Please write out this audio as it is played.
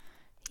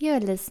You're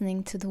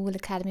listening to the Wool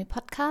Academy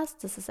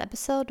podcast. This is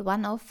episode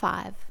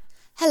 105.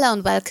 Hello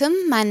and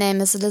welcome. My name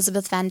is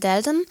Elizabeth Van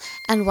Delden,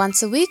 and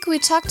once a week we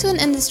talk to an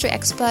industry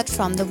expert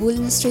from the wool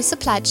industry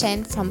supply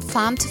chain from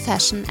farm to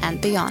fashion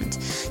and beyond,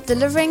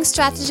 delivering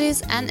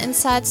strategies and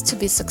insights to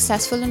be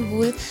successful in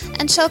wool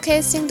and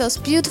showcasing those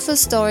beautiful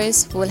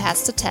stories wool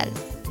has to tell.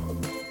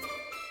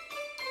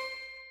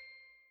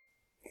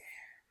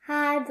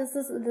 Hi, this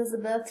is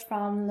Elizabeth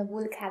from the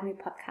Wool Academy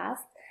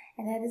podcast,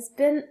 and it has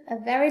been a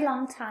very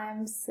long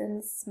time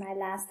since my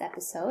last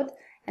episode,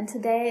 and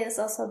today is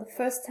also the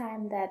first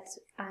time that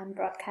I'm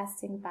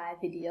broadcasting by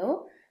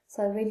video,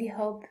 so I really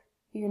hope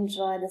you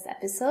enjoy this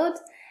episode.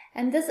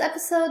 And this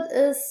episode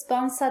is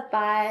sponsored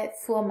by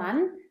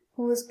Fuhrmann,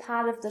 who is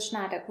part of the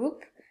Schneider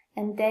Group,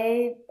 and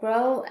they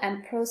grow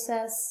and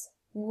process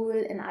wool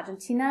in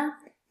Argentina.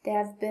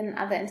 There have been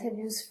other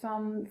interviews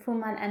from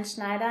Fuhrmann and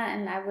Schneider,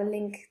 and I will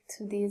link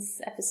to these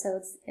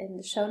episodes in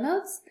the show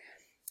notes.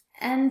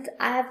 And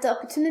I have the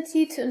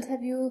opportunity to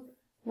interview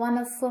one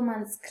of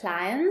Fuhrmann's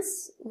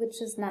clients, which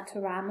is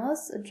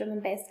Naturamos, a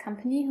German-based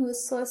company who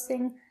is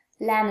sourcing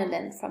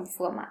lanolin from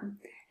Fuhrmann.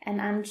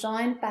 And I'm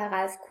joined by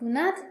Ralf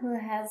Kunert, who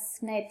has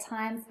made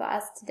time for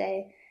us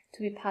today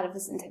to be part of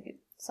this interview.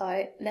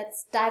 So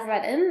let's dive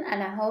right in,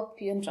 and I hope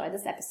you enjoy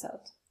this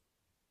episode.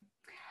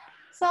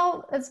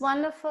 So it's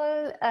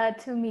wonderful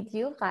to meet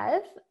you,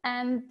 Ralf.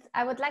 And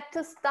I would like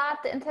to start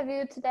the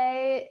interview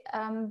today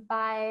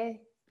by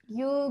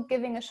you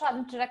giving a short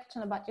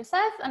introduction about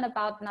yourself and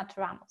about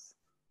Naturamos.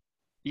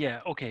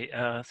 Yeah, okay.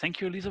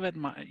 Thank you, Elizabeth.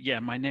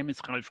 My name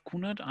is Ralf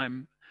Kunert.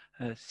 I'm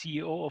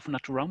CEO of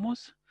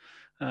Naturamos.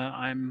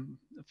 I'm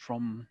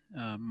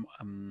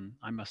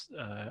an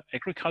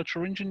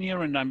agriculture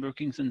engineer, and I'm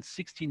working since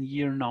 16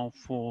 years now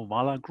for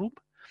Wala Group.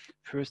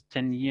 First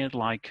 10 years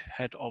like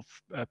head of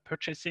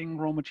purchasing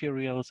raw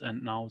materials,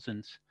 and now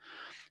since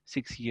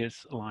 6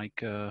 years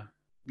like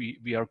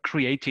we are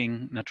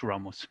creating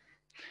Naturamos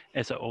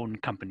as our own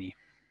company.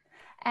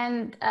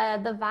 And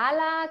the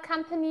Wala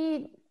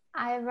company,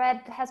 I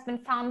read, has been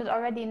founded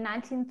already in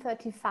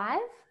 1935.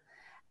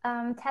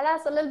 Tell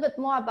us a little bit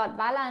more about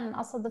Wala and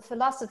also the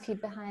philosophy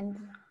behind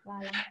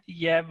Wala.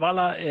 Yeah,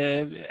 Wala,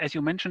 as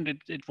you mentioned,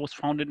 it was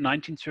founded in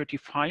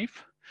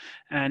 1935.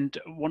 And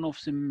one of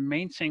the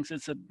main things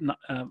is that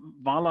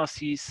Wala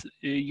sees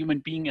a human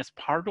being as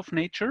part of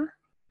nature.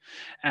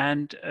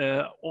 And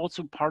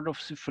also part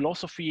of the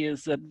philosophy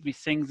is that we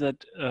think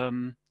that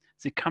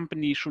the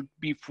company should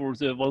be for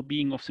the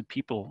well-being of the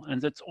people. And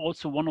that's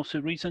also one of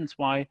the reasons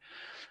why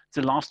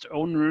the last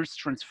owners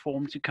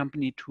transformed the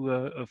company to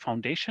a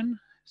foundation.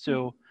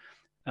 So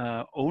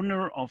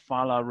owner of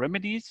Wala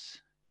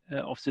Remedies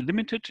of the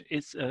Limited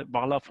is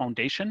Wala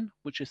Foundation,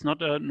 which is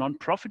not a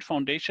non-profit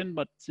foundation,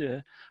 but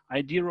the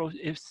idea of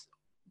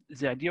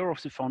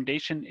the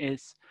foundation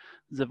is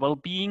the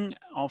well-being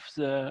of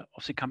the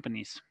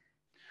companies.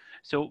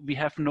 So we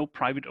have no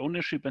private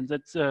ownership, and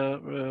that's a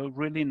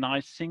really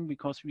nice thing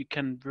because we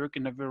can work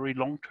in a very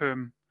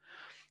long-term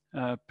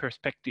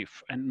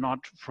perspective and not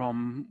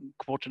from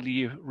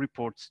quarterly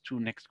reports to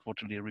next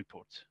quarterly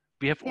reports.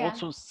 We have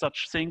also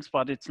such things,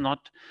 but it's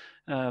not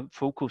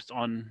focused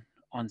on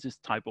this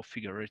type of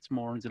figure. It's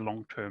more on the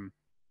long-term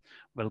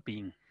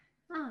well-being.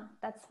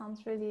 That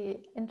sounds really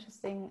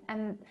interesting.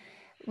 And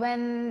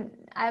when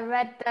I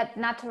read that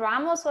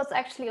Naturamos was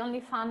actually only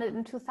founded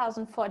in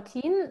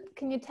 2014,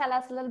 can you tell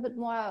us a little bit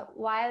more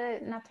why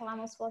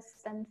Naturamos was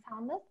then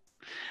founded?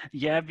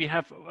 Yeah, we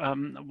have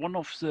one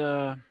of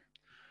the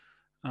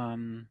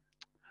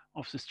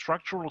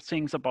structural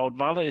things about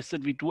Wala is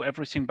that we do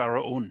everything by our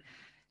own.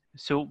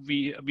 So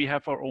we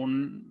have our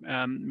own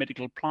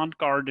medical plant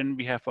garden.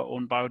 We have our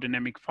own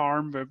biodynamic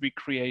farm where we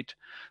create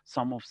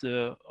some of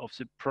the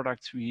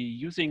products we're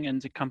using in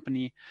the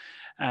company.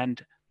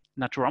 And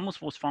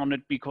Naturamos was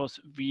founded because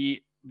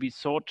we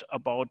thought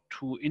about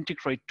to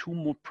integrate two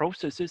more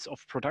processes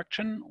of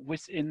production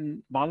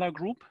within Wala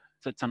Group.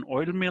 That's an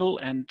oil mill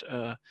and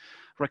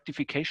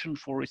rectification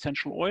for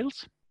essential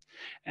oils.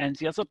 And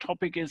the other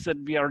topic is that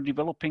we are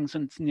developing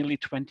since nearly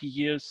 20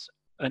 years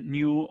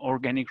new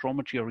organic raw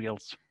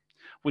materials,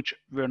 which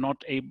were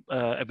not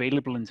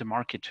available in the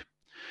market.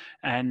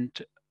 And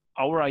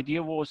our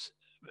idea was,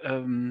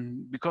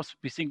 because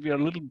we think we are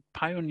a little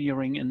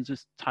pioneering in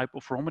this type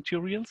of raw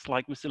materials,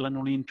 like with the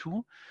lanolin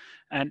too,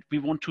 and we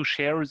want to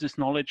share this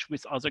knowledge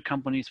with other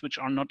companies which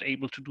are not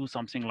able to do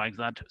something like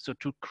that. So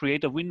to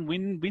create a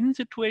win-win-win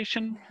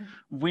situation,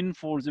 win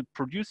for the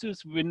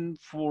producers, win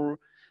for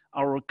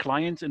our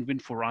clients, and win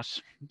for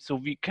us. So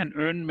we can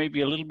earn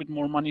maybe a little bit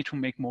more money to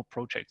make more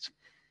projects.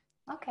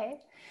 Okay.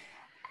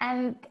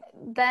 And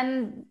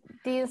then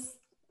these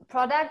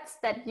products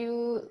that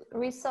you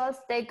resource,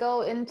 they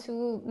go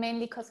into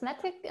mainly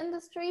cosmetic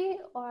industry,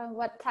 or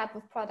what type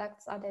of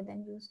products are they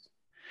then used?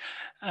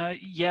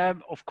 Yeah,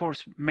 of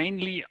course,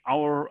 mainly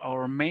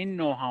our main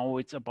know-how,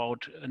 it's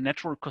about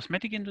natural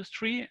cosmetic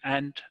industry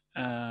and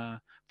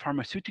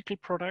pharmaceutical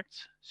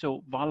products.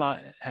 So Wala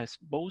has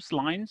both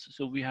lines.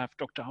 So we have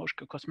Dr.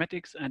 Hauschka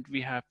Cosmetics and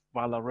we have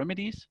Wala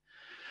Remedies.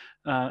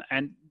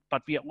 And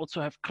but we also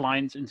have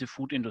clients in the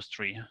food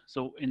industry.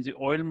 So in the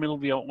oil mill,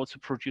 we are also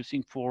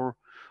producing for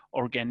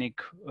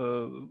organic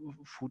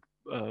food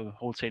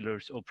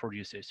wholesalers or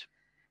producers.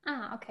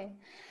 Ah, okay.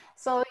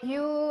 So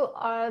you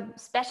are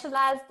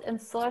specialized in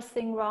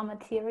sourcing raw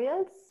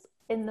materials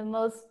in the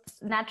most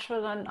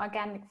natural and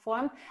organic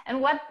form.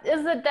 And what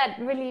is it that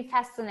really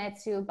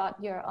fascinates you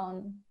about your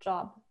own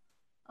job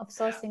of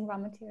sourcing raw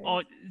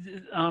materials?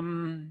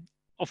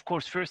 Of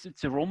course, first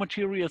it's the raw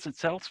materials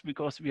itself,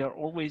 because we are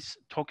always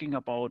talking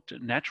about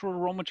natural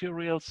raw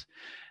materials.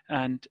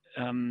 And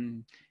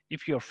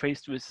if you're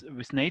faced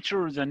with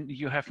nature, then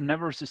you have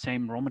never the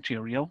same raw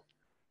material.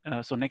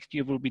 So next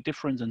year will be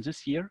different than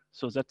this year.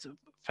 So that's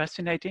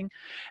fascinating.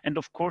 And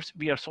of course,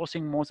 we are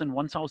sourcing more than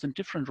 1,000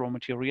 different raw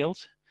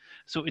materials.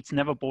 So it's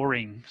never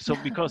boring. So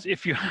because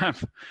if you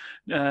have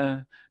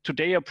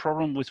today a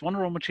problem with one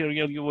raw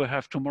material, you will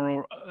have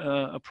tomorrow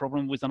a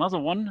problem with another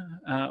one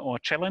or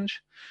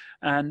challenge.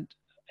 And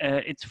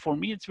it's, for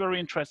me, it's very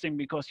interesting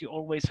because you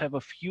always have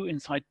a few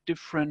inside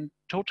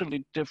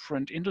totally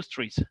different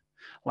industries.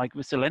 Like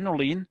with the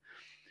lanolin,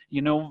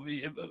 you know,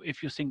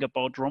 if you think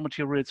about raw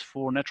materials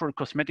for natural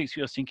cosmetics,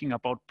 you're thinking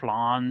about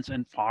plants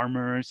and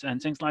farmers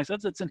and things like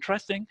that. That's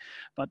interesting.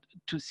 But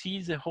to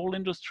see the whole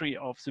industry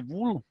of the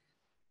wool,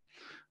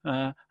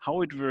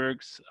 how it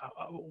works,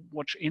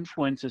 what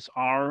influences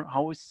are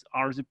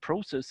the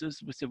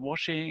processes with the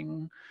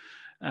washing,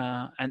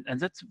 and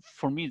that's,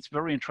 for me, it's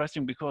very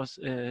interesting because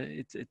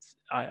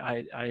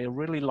I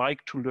really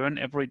like to learn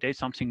every day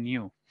something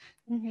new,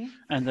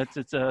 and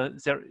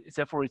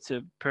therefore it's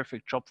a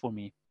perfect job for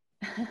me.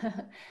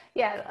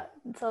 Yeah,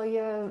 so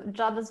your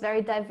job is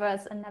very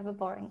diverse and never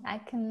boring. I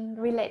can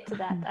relate to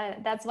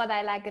that. That's what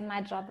I like in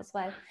my job as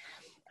well.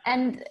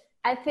 And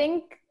I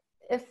think,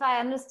 if I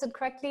understood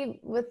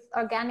correctly, with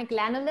organic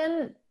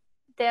lanolin,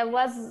 there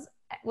was,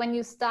 when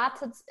you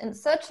started in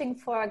searching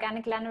for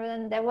organic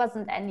lanolin, there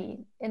wasn't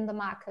any in the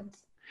market.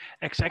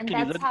 Exactly.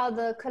 And that's how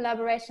the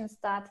collaboration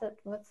started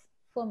with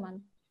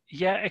Fuhrmann.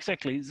 Yeah,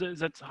 exactly.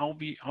 That's how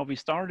we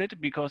started,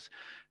 because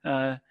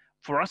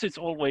for us, it's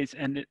always,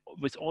 and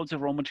with all the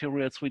raw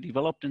materials we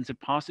developed in the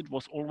past, it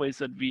was always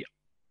that we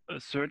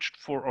searched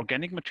for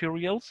organic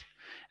materials.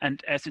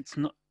 And as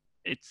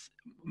it's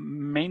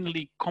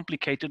mainly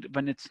complicated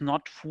when it's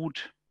not food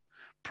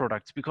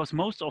products, because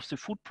most of the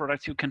food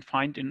products you can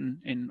find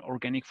in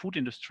organic food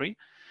industry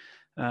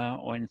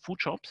or in food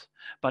shops.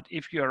 But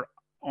if you're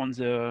on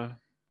the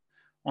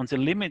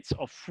limits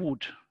of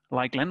food,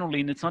 like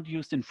lanolin, it's not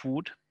used in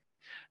food,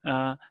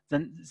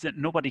 then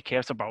nobody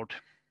cares about.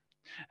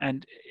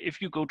 And if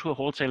you go to a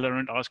wholesaler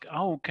and ask,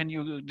 oh, can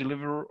you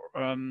deliver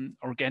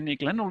organic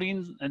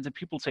lanolin? And the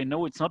people say,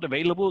 no, it's not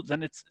available,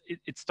 then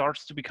it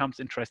starts to become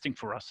interesting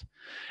for us.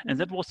 And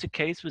that was the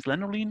case with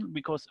lanolin,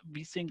 because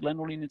we think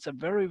lanolin is a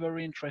very,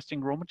 very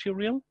interesting raw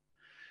material.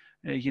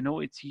 You know,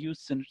 it's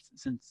used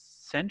since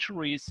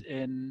centuries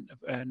in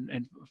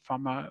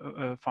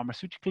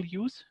pharmaceutical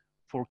use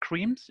for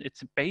creams.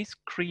 It's a base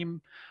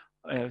cream,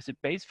 the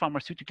base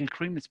pharmaceutical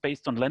cream is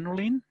based on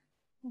lanolin.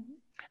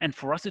 And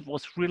for us, it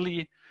was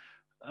really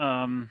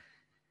not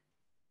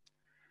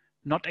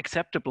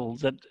acceptable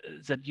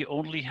that you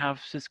only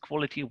have this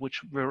quality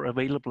which were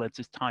available at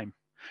this time.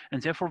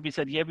 And therefore we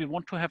said, yeah, we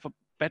want to have a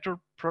better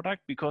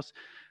product, because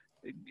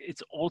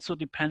it also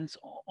depends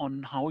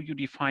on how you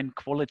define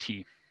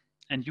quality.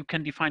 And you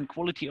can define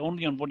quality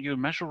only on what you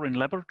measure in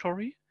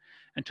laboratory,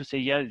 and to say,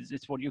 yeah,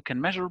 it's what you can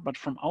measure. But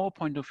from our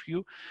point of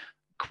view,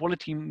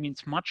 quality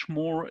means much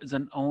more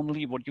than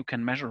only what you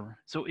can measure.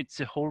 So it's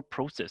a whole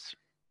process.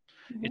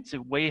 It's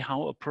a way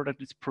how a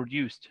product is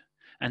produced.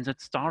 And that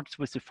starts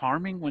with the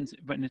farming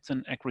when it's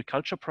an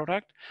agriculture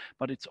product,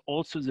 but it's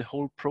also the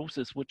whole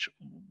process,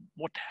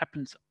 what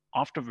happens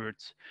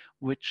afterwards,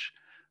 which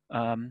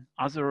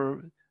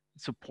other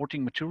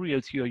supporting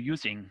materials you are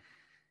using,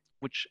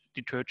 which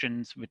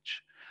detergents,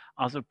 which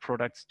other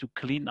products to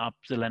clean up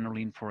the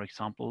lanolin, for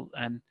example.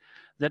 And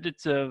that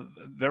it's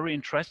very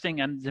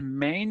interesting. And the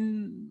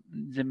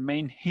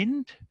main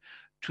hint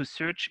to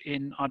search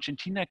in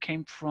Argentina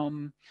came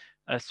from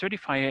a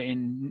certifier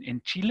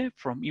in Chile,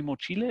 from IMO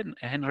Chile,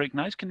 Henrik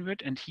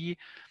Neiskenwirth, and he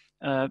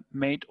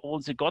made all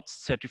the GOTS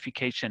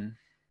certification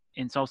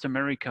in South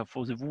America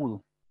for the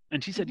wool.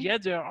 And he said, yeah,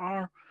 there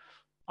are,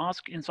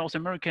 ask in South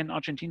America and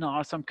Argentina,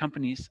 are some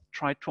companies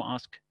tried to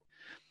ask.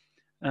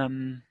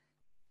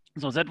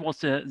 So that was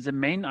the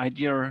main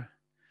idea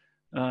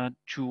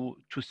to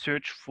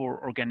search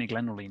for organic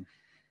lanolin.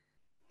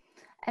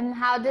 And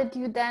how did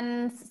you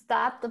then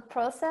start the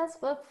process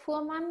with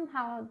Fuhrmann?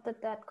 How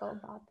did that go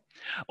about?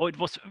 Oh, it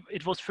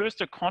was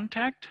first a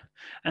contact,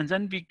 and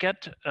then we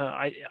get.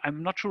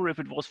 I'm not sure if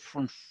it was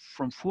from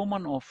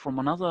Fuhrmann or from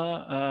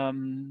another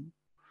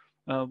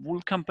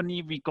wool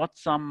company. We got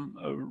some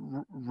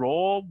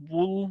raw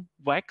wool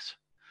wax,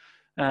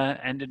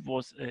 and it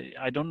was.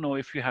 I don't know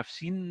if you have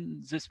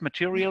seen this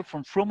material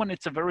from Fuhrmann.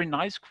 It's a very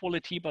nice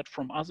quality, but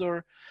from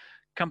other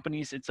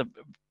companies, it's a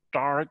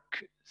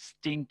dark,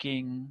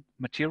 stinking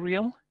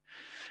material.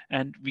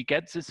 And we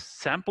get this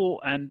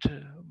sample, and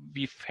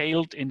we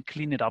failed in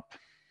clean it up.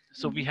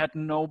 So we had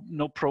no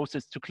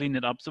process to clean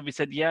it up. So we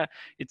said, yeah,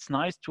 it's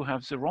nice to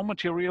have the raw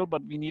material,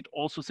 but we need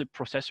also the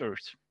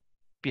processors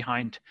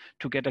behind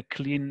to get a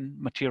clean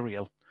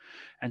material.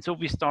 And so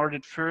we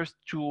started first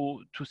to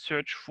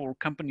search for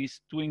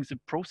companies doing the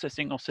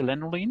processing of the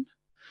lanolin.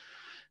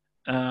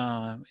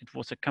 It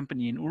was a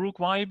company in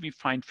Uruguay we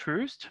find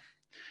first.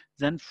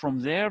 Then from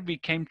there we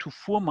came to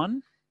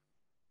Fuhrmann.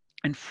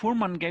 And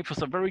Fuhrmann gave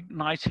us a very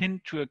nice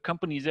hint to a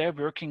company they're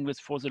working with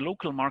for the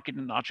local market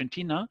in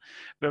Argentina,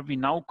 where we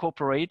now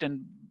cooperate,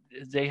 and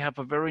they have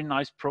a very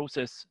nice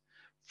process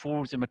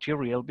for the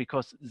material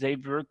because they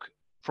work,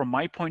 from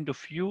my point of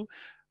view,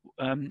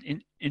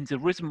 in the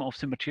rhythm of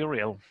the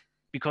material.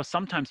 Because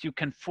sometimes you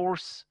can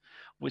force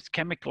with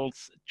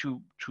chemicals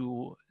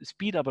to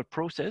speed up a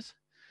process,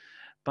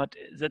 but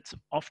that's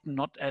often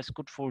not as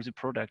good for the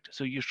product.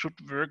 So you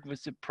should work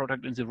with the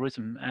product in the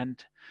rhythm.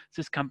 And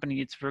this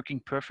company, it's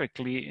working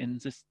perfectly in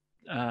this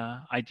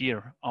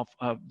idea of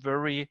a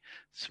very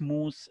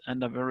smooth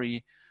and a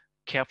very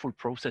careful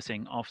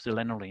processing of the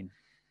lanolin.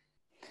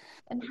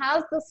 And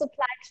how's the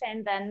supply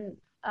chain then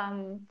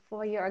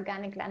for your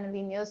organic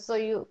lanolin?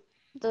 So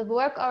the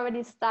work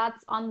already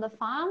starts on the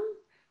farm?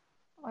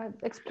 Or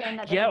explain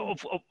that. Yeah,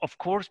 of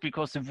course,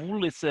 because the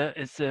wool is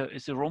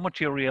a raw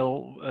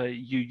material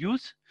you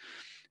use.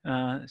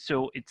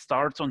 So it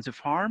starts on the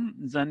farm.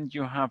 Then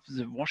you have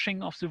the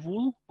washing of the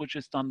wool, which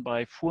is done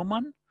by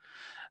Fuhrmann.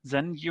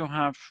 Then you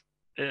have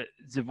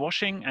the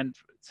washing and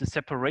the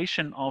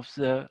separation of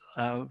the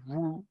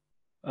wool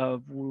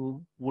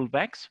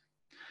bags.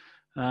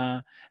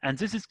 And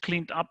this is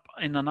cleaned up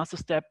in another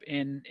step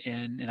in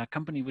a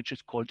company which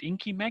is called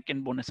Inkimec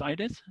in Buenos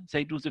Aires.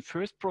 They do the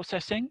first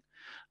processing,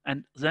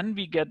 and then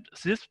we get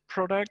this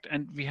product,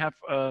 and we have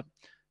a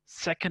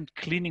second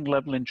cleaning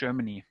level in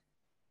Germany,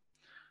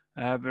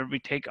 where we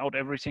take out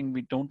everything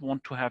we don't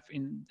want to have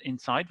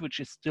inside, which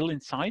is still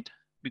inside,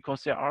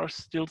 because there are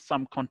still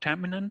some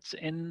contaminants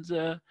in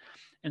the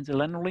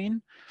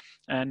lanolin.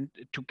 And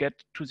to get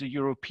to the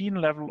European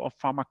level of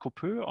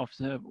pharmacopoeia,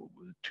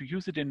 to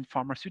use it in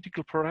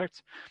pharmaceutical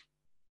products,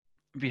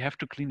 we have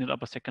to clean it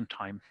up a second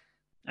time.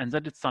 And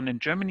that it's done in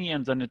Germany,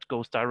 and then it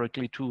goes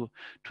directly to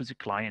the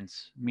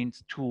clients,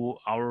 means to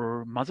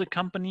our mother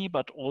company,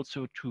 but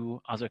also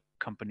to other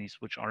companies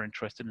which are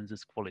interested in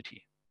this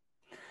quality.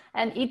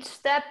 And each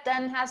step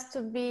then has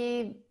to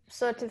be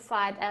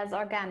certified as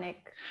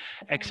organic.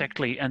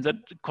 Exactly, and that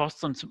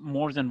costs us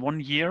more than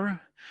 1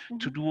 year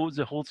to do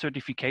the whole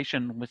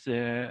certification with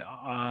the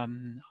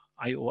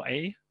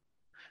IOA,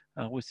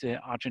 with the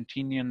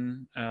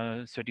Argentinian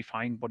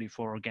certifying body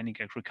for organic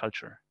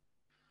agriculture.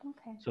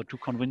 Okay. So to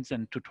convince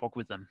them to talk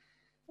with them.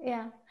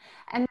 Yeah,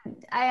 and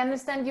I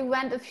understand you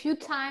went a few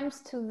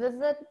times to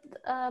visit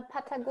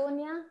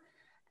Patagonia,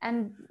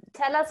 and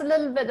tell us a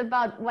little bit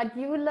about what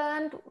you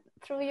learned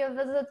through your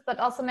visits, but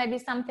also maybe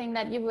something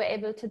that you were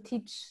able to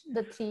teach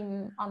the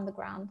team on the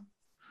ground.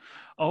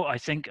 Oh, I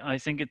think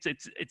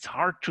it's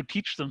hard to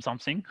teach them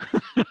something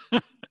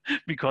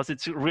because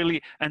it's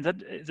really, and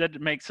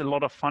that makes a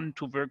lot of fun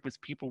to work with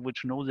people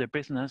which know their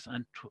business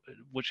and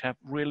which have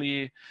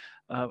really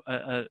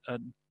a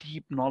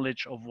deep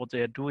knowledge of what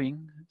they are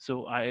doing.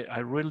 So I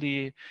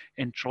really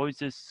enjoy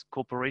this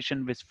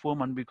cooperation with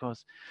Fuhrmann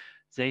because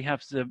they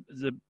have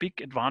the big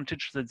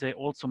advantage that they're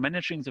also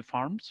managing the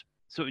farms.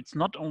 So it's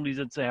not only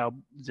that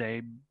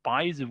they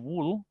buy the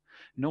wool,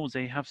 no,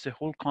 they have the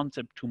whole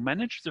concept to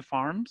manage the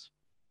farms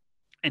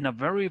in a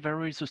very,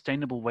 very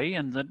sustainable way.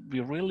 And that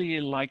we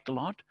really liked a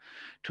lot,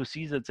 to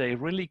see that they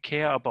really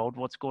care about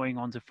what's going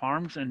on the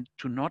farms and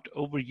to not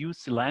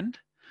overuse the land.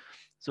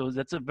 So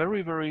that's a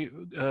very, very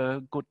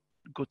good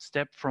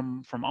step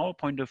from our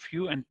point of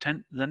view, and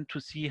then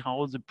to see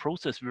how the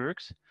process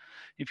works.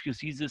 If you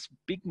see these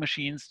big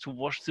machines to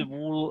wash the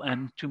wool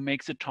and to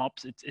make the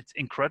tops, it's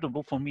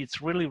incredible. For me,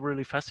 it's really,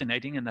 really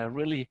fascinating, and I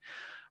really,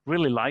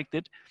 really liked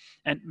it.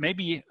 And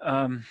maybe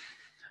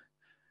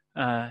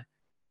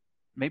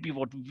maybe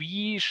what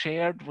we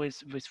shared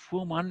with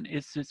Fuhrmann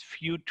is this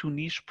few to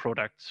niche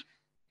products,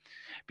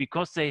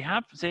 because they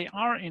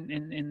are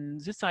in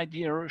this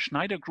idea,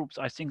 Schneider groups,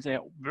 I think they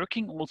are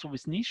working also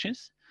with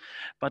niches,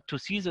 but to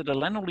see that the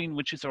lanolin,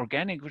 which is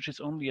organic, which is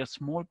only a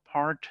small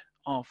part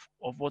of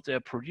what they're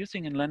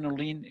producing in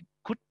lanolin,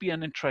 could be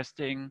an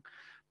interesting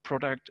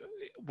product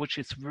which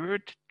is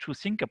worth to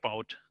think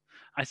about.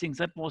 I think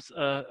that was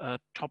a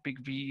topic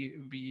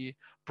we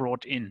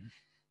brought in.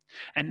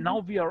 And now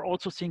we are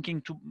also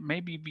thinking to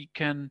maybe we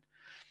can,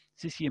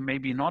 this year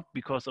maybe not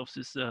because of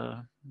this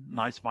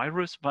nice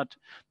virus, but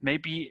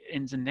maybe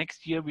in the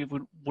next year we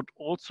would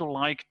also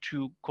like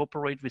to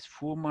cooperate with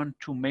Fuhrmann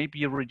to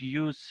maybe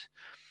reduce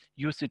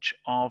usage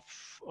of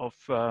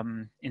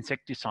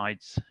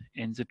insecticides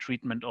in the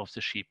treatment of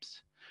the sheep,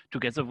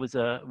 together with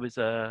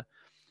a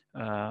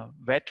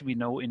vet we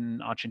know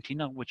in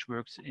Argentina, which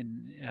works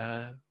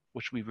in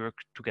which we work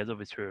together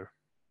with her.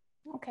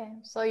 Okay,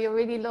 so you're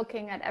really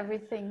looking at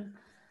everything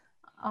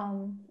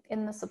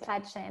in the supply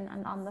chain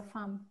and on the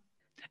farm.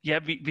 Yeah,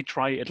 we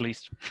try at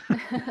least.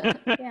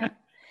 Yeah.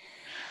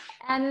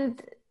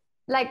 And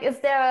Like, is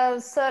there a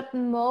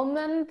certain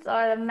moment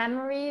or a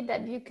memory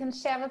that you can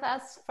share with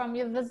us from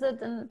your visit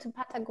to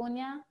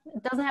Patagonia?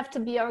 It doesn't have to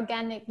be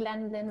organic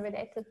lanolin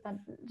related, but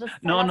just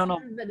tell us a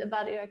little bit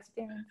about your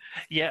experience.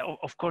 Yeah,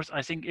 of course.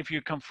 I think if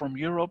you come from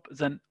Europe,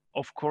 then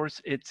of course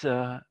it's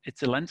a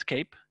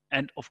landscape,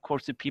 and of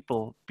course the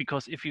people.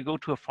 Because if you go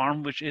to a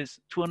farm which is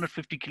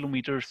 250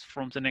 kilometers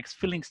from the next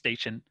filling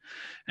station,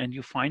 and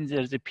you find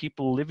there the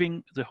people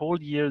living the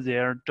whole year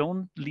there,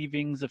 don't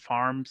leaving the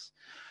farms,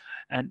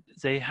 and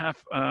they have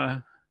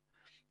a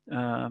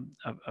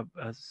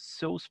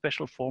so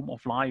special form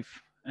of life,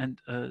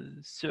 and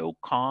so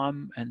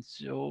calm and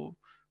so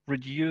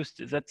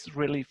reduced. That's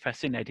really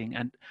fascinating.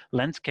 And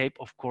landscape,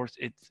 of course,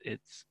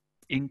 it's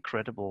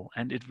incredible.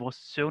 And it was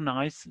so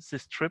nice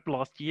this trip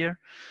last year.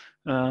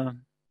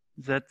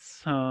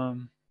 That's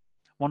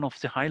one of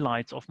the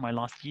highlights of my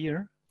last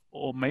year,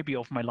 or maybe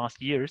of my last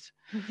years.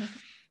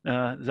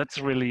 That's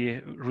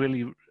really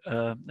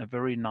a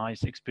very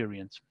nice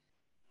experience.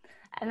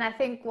 And I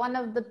think one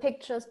of the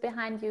pictures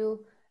behind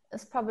you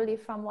is probably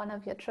from one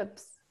of your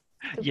trips.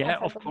 Yeah,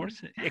 of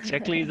course,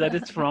 exactly. That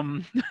is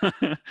from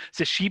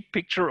the sheep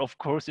picture. Of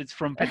course, it's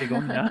from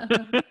Patagonia.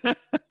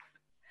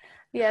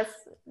 Yes,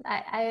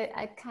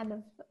 I kind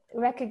of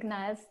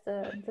recognize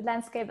the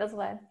landscape as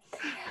well.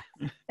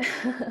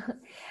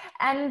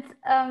 And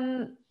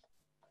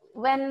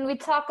when we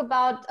talk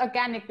about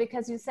organic,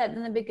 because you said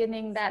in the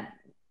beginning that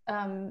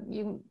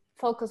you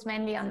focus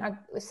mainly on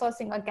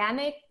sourcing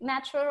organic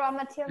natural raw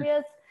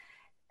materials.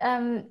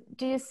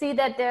 Do you see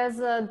that there's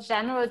a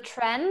general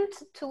trend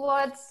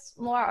towards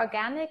more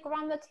organic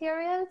raw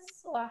materials,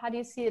 or how do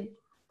you see it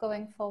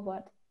going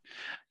forward?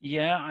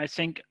 Yeah, I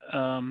think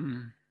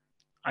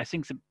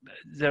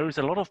there is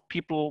a lot of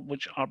people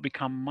which are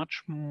become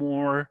much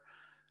more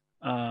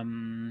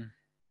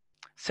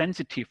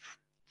sensitive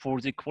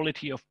for the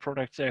quality of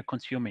products they are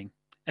consuming,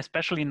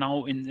 especially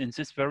now in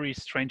this very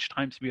strange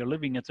times we are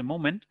living at the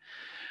moment.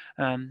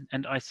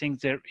 And I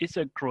think there is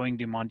a growing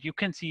demand. You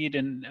can see it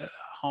in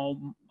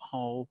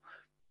how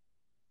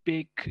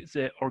big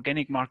the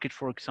organic market,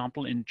 for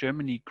example, in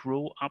Germany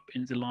grew up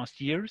in the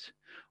last years,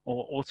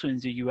 or also in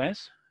the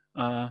US.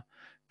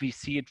 We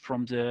see it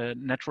from the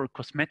natural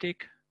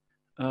cosmetic.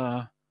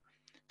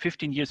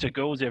 15 years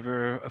ago, there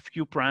were a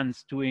few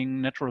brands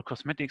doing natural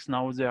cosmetics.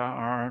 Now there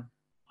are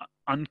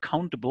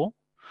uncountable.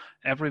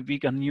 Every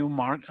week a new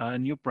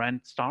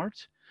brand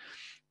starts.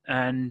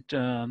 And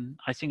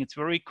I think it's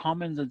very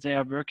common that they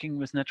are working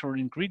with natural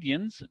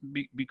ingredients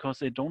because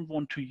they don't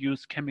want to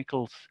use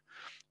chemicals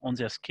on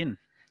their skin,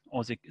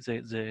 or the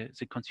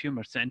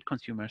consumers, the end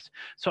consumers.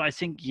 So I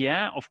think,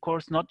 yeah, of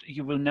course,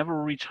 you will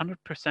never reach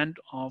 100%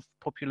 of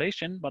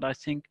population, but I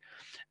think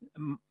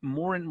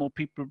more and more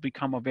people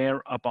become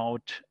aware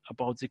about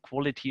the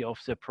quality of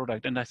the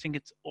product. And I think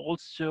it's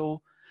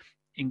also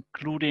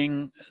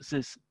including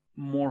this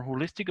more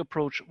holistic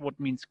approach, what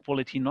means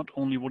quality, not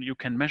only what you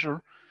can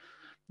measure,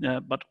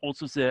 but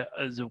also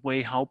the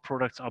way how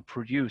products are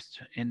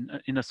produced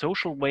in a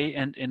social way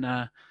and in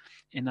a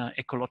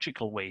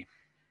ecological way.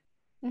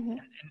 Mm-hmm.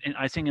 And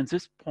I think in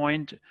this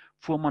point,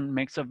 Fuhrmann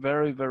makes a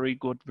very, very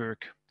good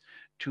work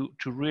to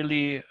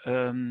really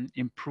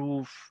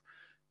improve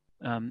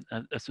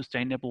a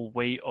sustainable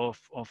way of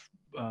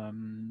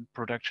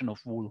production of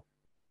wool.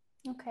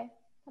 Okay,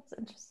 that's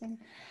interesting.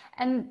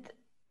 And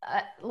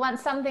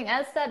something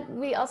else that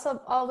we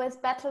also always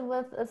battle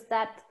with is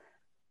that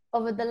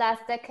over the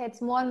last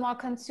decades, more and more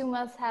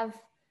consumers have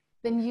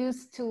been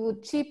used to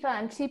cheaper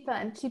and cheaper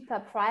and cheaper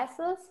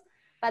prices.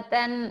 But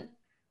then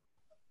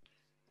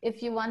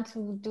if you want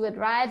to do it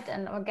right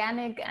and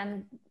organic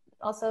and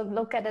also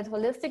look at it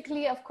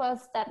holistically, of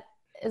course, that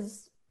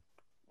is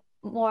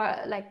more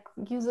like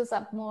uses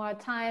up more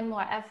time,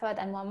 more effort,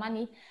 and more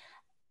money.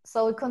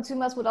 So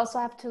consumers would also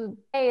have to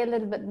pay a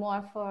little bit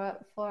more for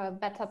a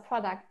better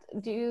product.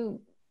 Do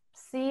you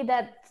see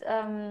that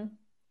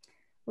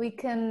we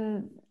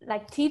can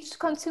like teach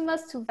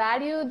consumers to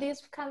value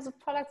these kinds of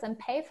products and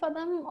pay for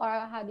them,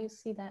 or how do you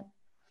see that?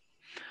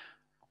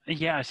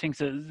 Yeah, I think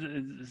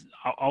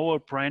our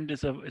brand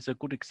is a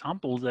good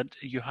example that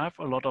you have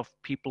a lot of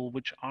people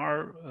which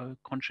are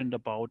conscious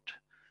about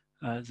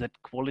that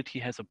quality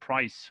has a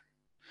price.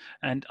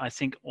 And I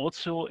think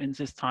also in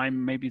this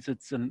time, maybe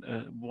that's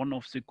one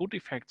of the good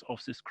effects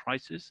of this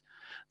crisis,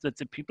 that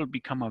the people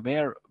become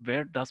aware,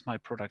 where does my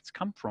products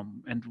come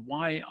from and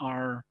why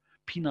are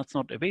peanuts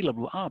not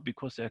available?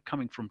 Because they're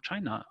coming from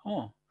China.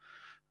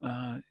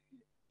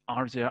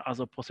 Are there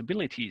other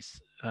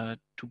possibilities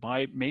to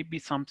buy maybe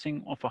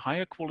something of a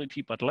higher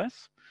quality but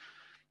less?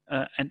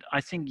 And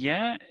I think,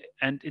 yeah,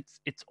 and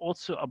it's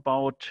also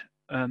about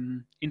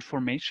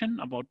information,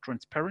 about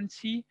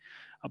transparency,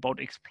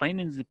 about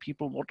explaining to the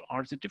people what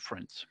are the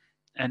difference.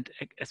 And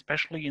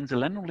especially in the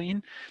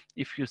lanolin,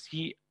 if you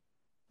see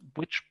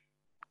which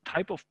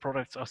type of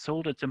products are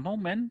sold at the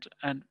moment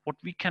and what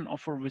we can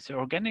offer with the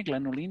organic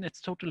lanolin,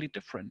 it's totally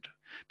different,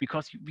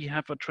 because we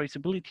have a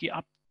traceability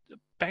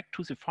back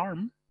to the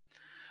farm,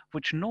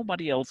 which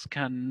nobody else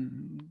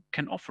can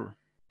offer.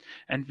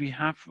 And we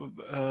have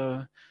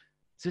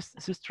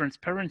this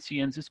transparency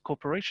and this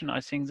cooperation, I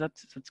think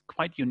that's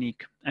quite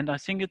unique. And I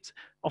think it's,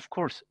 of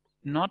course,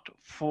 not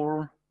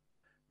for,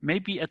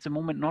 maybe at the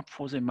moment not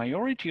for the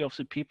majority of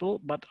the people,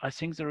 but I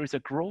think there is a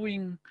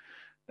growing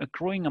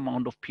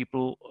amount of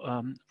people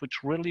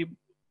which really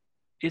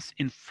is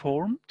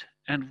informed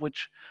and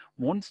which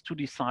wants to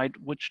decide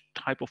which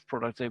type of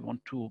product they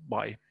want to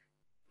buy,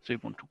 they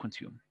want to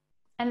consume.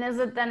 And is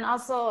it then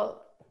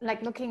also,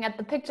 like looking at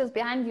the pictures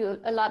behind you,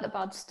 a lot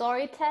about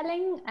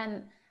storytelling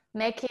and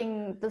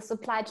making the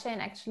supply chain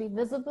actually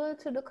visible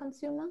to the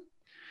consumer?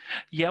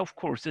 Yeah, of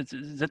course,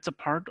 that's a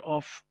part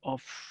of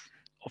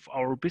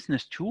our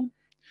business too.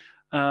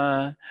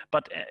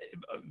 But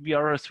we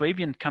are a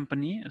Swabian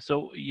company,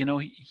 so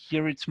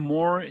here it's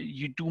more,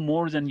 you do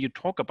more than you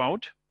talk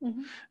about.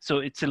 Mm-hmm. So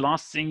it's the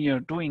last thing you're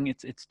doing.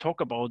 It's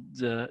talk about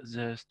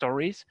the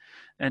stories,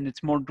 and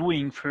it's more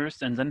doing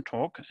first and then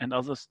talk, and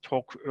others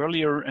talk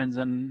earlier and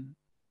then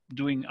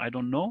doing, I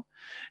don't know.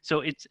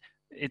 So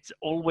it's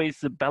always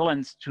the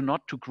balance to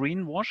not to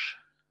greenwash,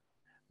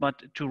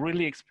 but to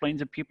really explain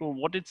to people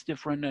what it's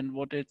different and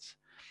what it's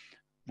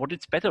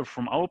better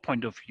from our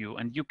point of view.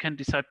 And you can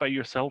decide by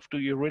yourself, do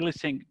you really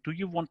think, do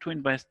you want to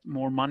invest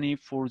more money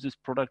for this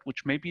product,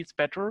 which maybe it's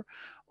better,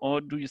 or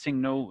do you think,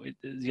 no,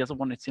 the other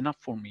one, it's enough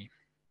for me?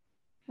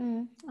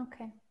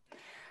 Okay.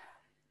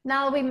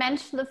 Now, we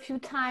mentioned a few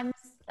times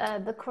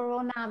the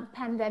Corona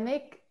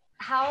pandemic.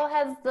 How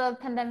has the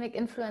pandemic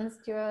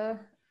influenced your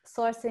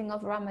sourcing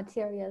of raw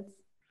materials?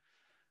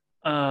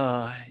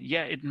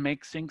 Yeah, it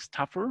makes things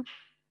tougher,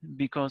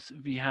 because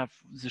we have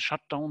the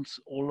shutdowns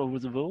all over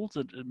the world.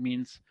 That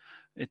means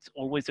it's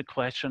always a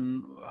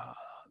question,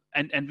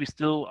 and we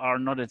still are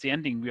not at the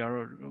ending. We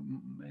are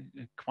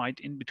quite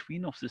in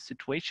between of the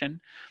situation.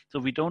 So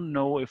we don't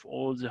know if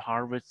all the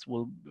harvests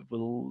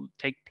will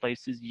take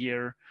place this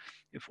year,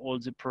 if all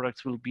the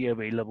products will be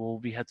available.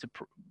 We had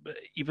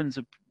even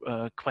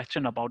the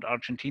question about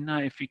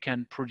Argentina, if we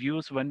can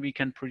produce, when we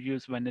can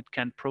produce, when it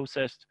can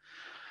process.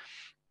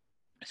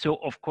 So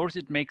of course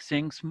it makes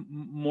things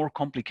more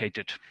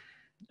complicated,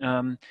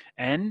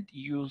 and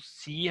you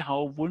see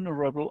how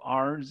vulnerable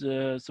are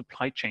the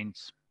supply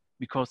chains,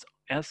 because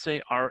as they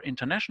are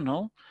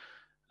international,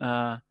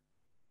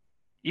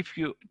 if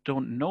you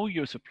don't know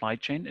your supply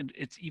chain,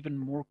 it's even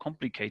more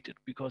complicated,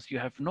 because you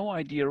have no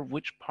idea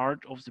which part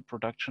of the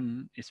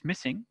production is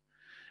missing,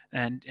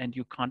 and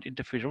you can't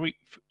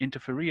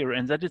interfere.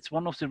 And that is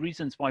one of the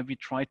reasons why we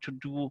try to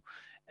do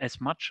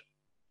as much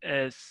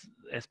as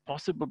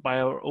possible by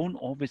our own,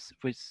 always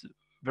with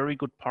very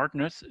good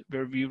partners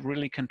where we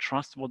really can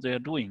trust what they are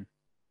doing.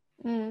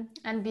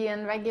 And be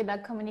in regular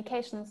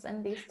communications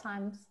in these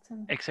times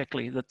too.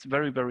 Exactly, that's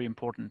very, very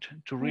important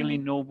to really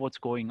know what's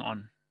going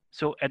on.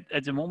 So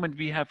at the moment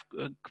we have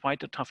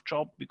quite a tough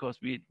job, because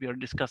we are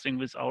discussing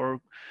with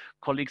our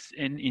colleagues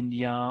in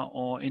India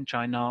or in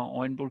China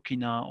or in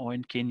Burkina or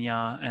in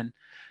Kenya, and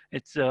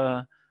it's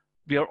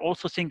we are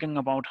also thinking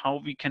about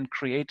how we can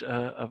create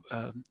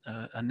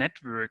a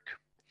network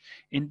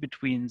in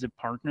between the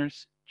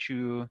partners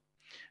to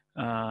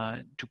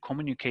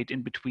communicate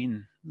in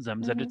between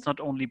them, that it's not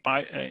only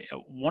by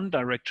one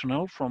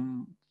directional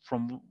from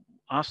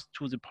us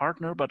to the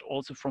partner, but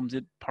also from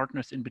the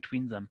partners in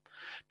between them,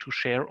 to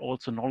share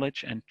also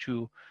knowledge and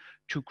to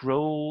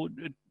grow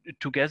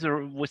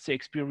together with the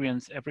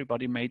experience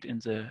everybody made in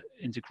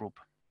the group.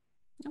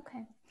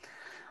 Okay.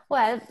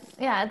 Well,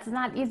 yeah, it's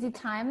not easy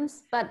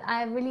times, but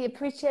I really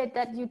appreciate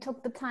that you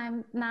took the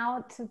time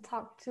now to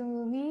talk to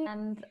me.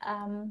 And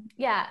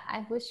yeah,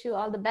 I wish you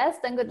all the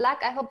best and good luck.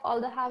 I hope all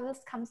the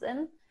harvest comes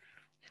in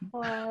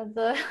for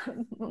the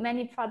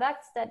many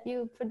products that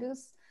you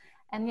produce.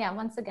 And yeah,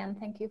 once again,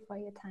 thank you for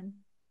your time.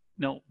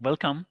 No,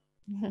 welcome.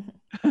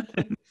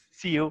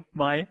 See you.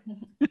 Bye.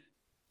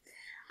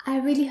 I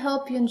really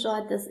hope you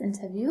enjoyed this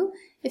interview.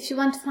 If you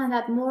want to find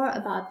out more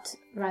about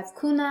Ralf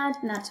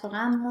Kunert,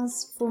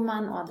 Naturalis,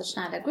 Fuhrmann or the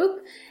Schneider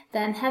Group,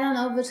 then head on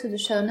over to the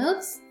show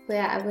notes,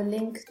 where I will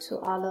link to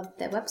all of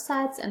their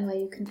websites and where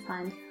you can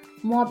find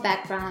more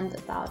background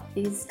about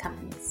these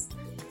companies.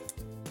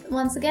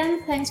 Once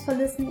again, thanks for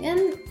listening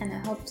in, and I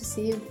hope to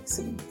see you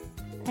soon.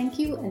 Thank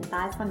you and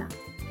bye for now.